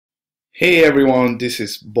Hey everyone, this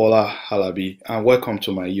is Bola Halabi and welcome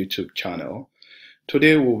to my YouTube channel.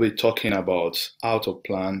 Today we'll be talking about how to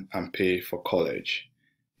plan and pay for college.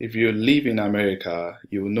 If you live in America,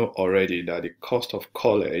 you know already that the cost of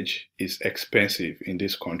college is expensive in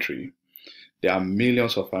this country. There are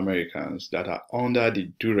millions of Americans that are under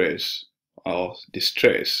the duress or the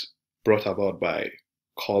stress brought about by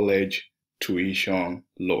college tuition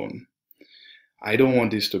loan. I don't want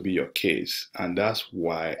this to be your case, and that's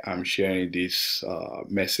why I'm sharing this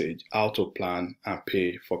message how to plan and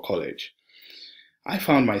pay for college. I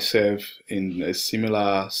found myself in a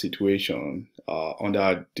similar situation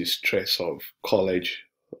under the stress of college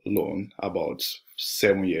loan about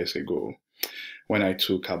 7 years ago when I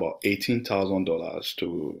took about $18,000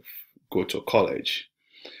 to go to college.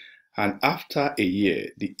 And after a year,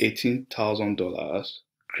 the $18,000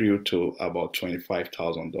 grew to about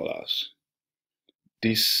 $25,000.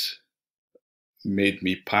 This made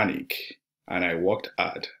me panic, and I worked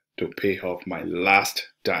hard to pay off my last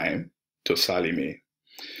dime to Sally Mae.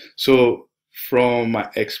 So, from my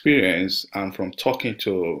experience and from talking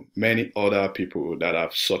to many other people that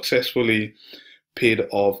have successfully paid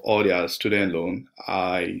off all their student loan,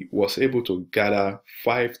 I was able to gather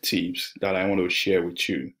 5 tips that I want to share with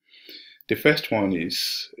you. The first one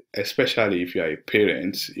is, especially if you are a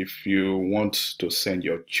parent, if you want to send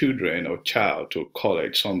your children or child to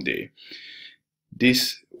college someday,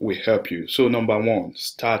 this will help you. So, number one,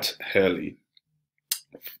 start early.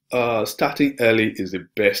 Starting early is the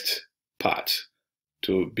best part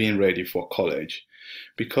to being ready for college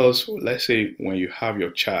because let's say when you have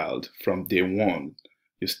your child from day one,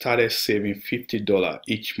 you started saving $50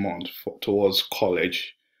 each month towards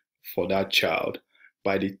college for that child.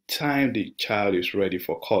 By the time the child is ready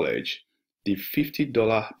for college, the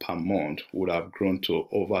 $50 per month would have grown to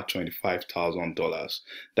over $25,000.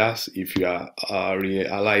 That's if you are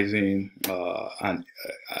realizing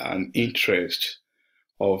an interest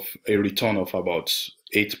of a return of about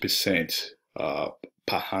 8%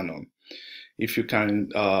 per annum. If you can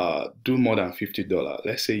do more than $50,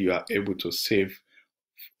 let's say you are able to save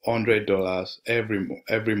 $100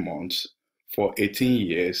 every month for 18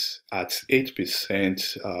 years at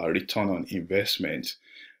 8% return on investment,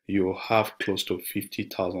 you have close to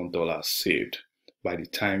 $50,000 saved by the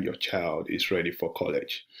time your child is ready for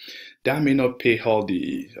college. That may not pay all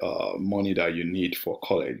the money that you need for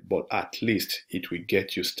college, but at least it will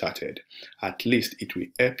get you started. At least it will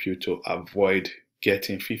help you to avoid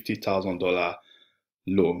getting $50,000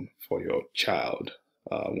 loan for your child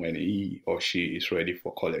when he or she is ready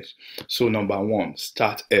for college. So, number one,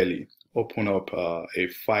 start early. Open up a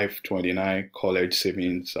 529 college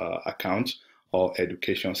savings account or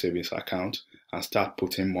education savings account and start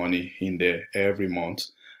putting money in there every month.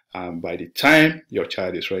 And by the time your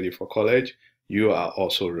child is ready for college, you are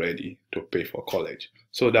also ready to pay for college.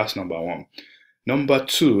 So that's number one. Number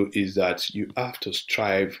two is that you have to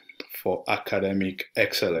strive for academic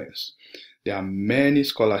excellence. There are many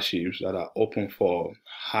scholarships that are open for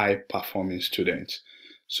high performing students.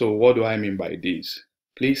 So, what do I mean by this?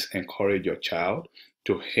 Please encourage your child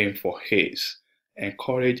to aim for A's.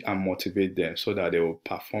 Encourage and motivate them so that they will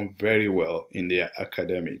perform very well in their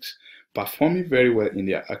academics. Performing very well in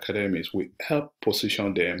their academics will help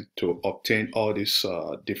position them to obtain all these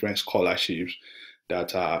different scholarships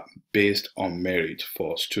that are based on merit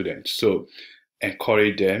for students. So,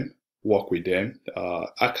 encourage them, work with them.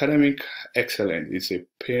 Academic excellence is a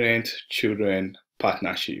parent-children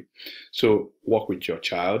partnership. So work with your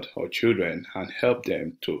child or children and help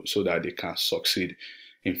them to so that they can succeed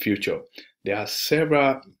in future. There are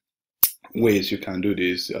several ways you can do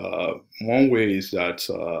this. One way is that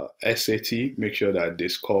SAT, make sure that they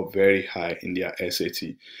score very high in their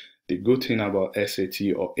SAT. The good thing about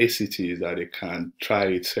SAT or ACT is that they can try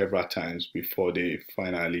it several times before they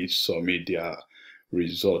finally submit their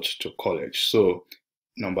results to college. So,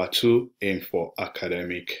 number two, aim for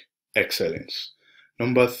academic excellence.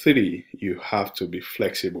 Number three, you have to be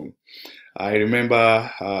flexible. I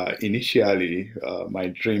remember initially my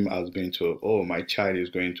dream has been to, oh, my child is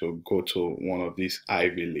going to go to one of these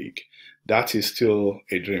Ivy League. That is still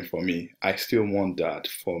a dream for me. I still want that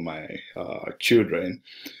for my children,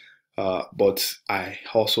 but I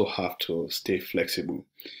also have to stay flexible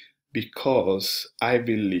because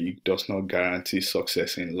Ivy League does not guarantee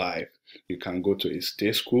success in life. You can go to a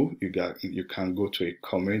state school, you can go to a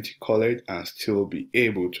community college and still be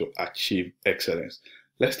able to achieve excellence.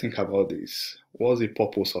 Let's think about this. What's the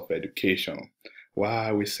purpose of education? Why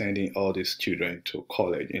are we sending all these children to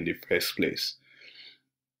college in the first place?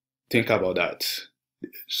 Think about that.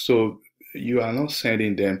 So you are not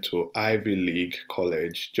sending them to Ivy League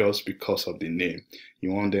college just because of the name.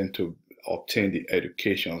 You want them to obtain the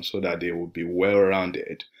education so that they will be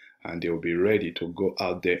well-rounded and they will be ready to go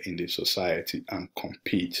out there in the society and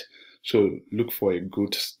compete. So look for a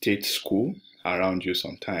good state school around you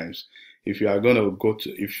sometimes. If you are going to go to,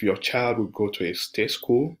 if your child will go to a state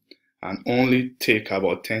school and only take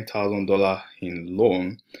about $10,000 in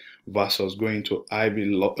loan versus going to Ivy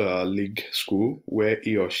League school where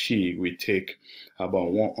he or she will take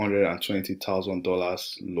about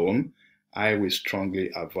 $120,000 loan, I will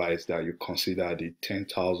strongly advise that you consider the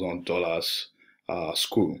 $10,000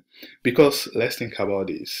 school. Because let's think about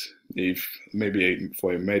this. If maybe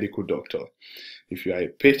for a medical doctor, if you are a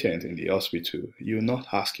patient in the hospital, you will not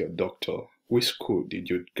ask your doctor, which school did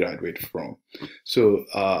you graduate from? So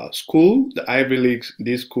school, the Ivy Leagues,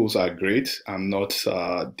 these schools are great. I'm not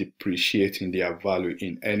depreciating their value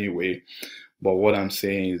in any way. But what I'm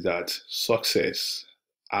saying is that success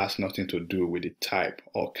has nothing to do with the type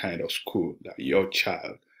or kind of school that your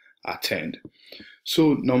child attend.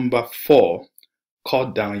 So number 4,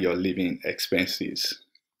 cut down your living expenses.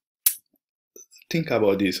 Think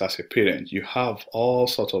about this as a parent. You have all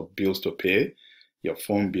sorts of bills to pay, your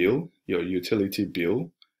phone bill, your utility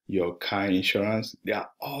bill, your car insurance. There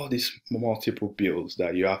are all these multiple bills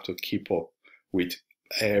that you have to keep up with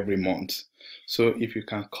every month. So if you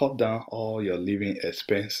can cut down all your living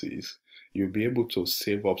expenses, you'll be able to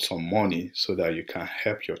save up some money so that you can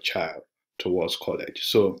help your child towards college.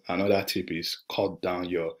 So another tip is cut down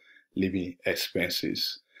your living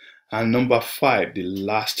expenses. And number 5, the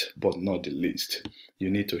last but not the least, you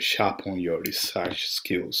need to sharpen your research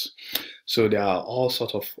skills. So there are all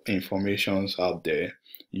sorts of informations out there.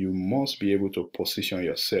 You must be able to position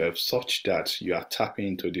yourself such that you are tapping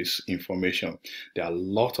into this information. There are a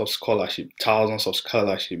lot of scholarship, thousands of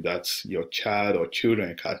scholarship that your child or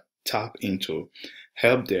children can tap into.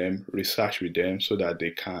 Help them, research with them so that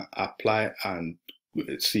they can apply and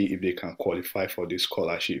see if they can qualify for this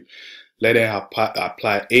scholarship. Let them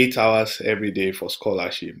apply 8 hours every day for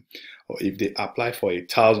scholarship. Or if they apply for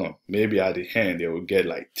 1,000, maybe at the end they will get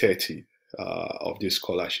like 30 of this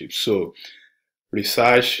scholarship. So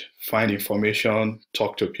research, find information,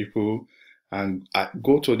 talk to people, and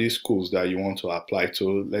go to these schools that you want to apply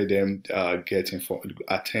to. Let them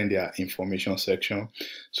attend their information section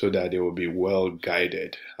so that they will be well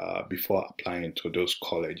guided before applying to those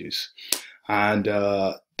colleges. And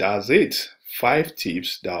that's it. 5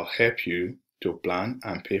 tips that will help you to plan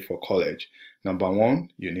and pay for college. Number 1,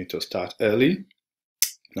 you need to start early.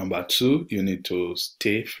 Number 2, you need to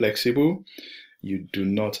stay flexible. You do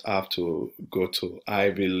not have to go to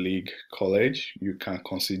Ivy League college. You can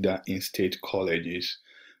consider in-state colleges.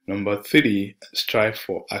 Number 3, strive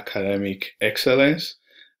for academic excellence.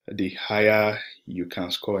 The higher you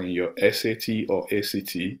can score in your SAT or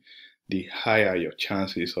ACT, the higher your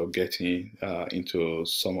chances of getting into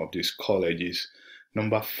some of these colleges.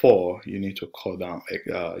 Number 4, you need to cut down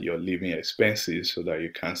your living expenses so that you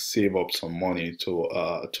can save up some money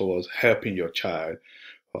towards helping your child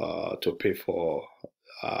to pay for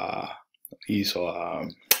his or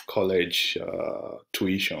college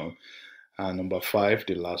tuition. And number 5,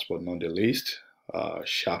 the last but not the least,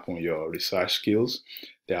 sharpen your research skills.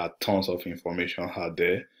 There are tons of information out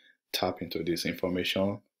there. Tap into this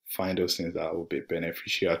information, find those things that will be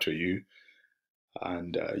beneficial to you,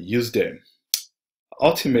 and use them.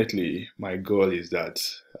 Ultimately, my goal is that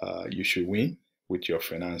you should win with your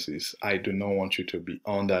finances. I do not want you to be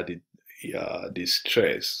under the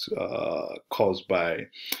stress caused by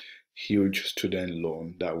huge student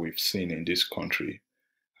loan that we've seen in this country.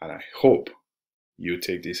 And I hope you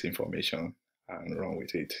take this information and run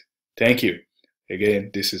with it. Thank you. Again,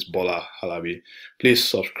 this is Bola Halabi. Please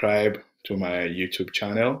subscribe to my YouTube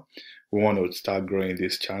channel. We want to start growing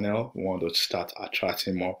this channel. We want to start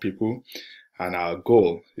attracting more people. And our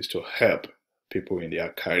goal is to help people in their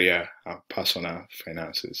career and personal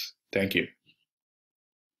finances. Thank you.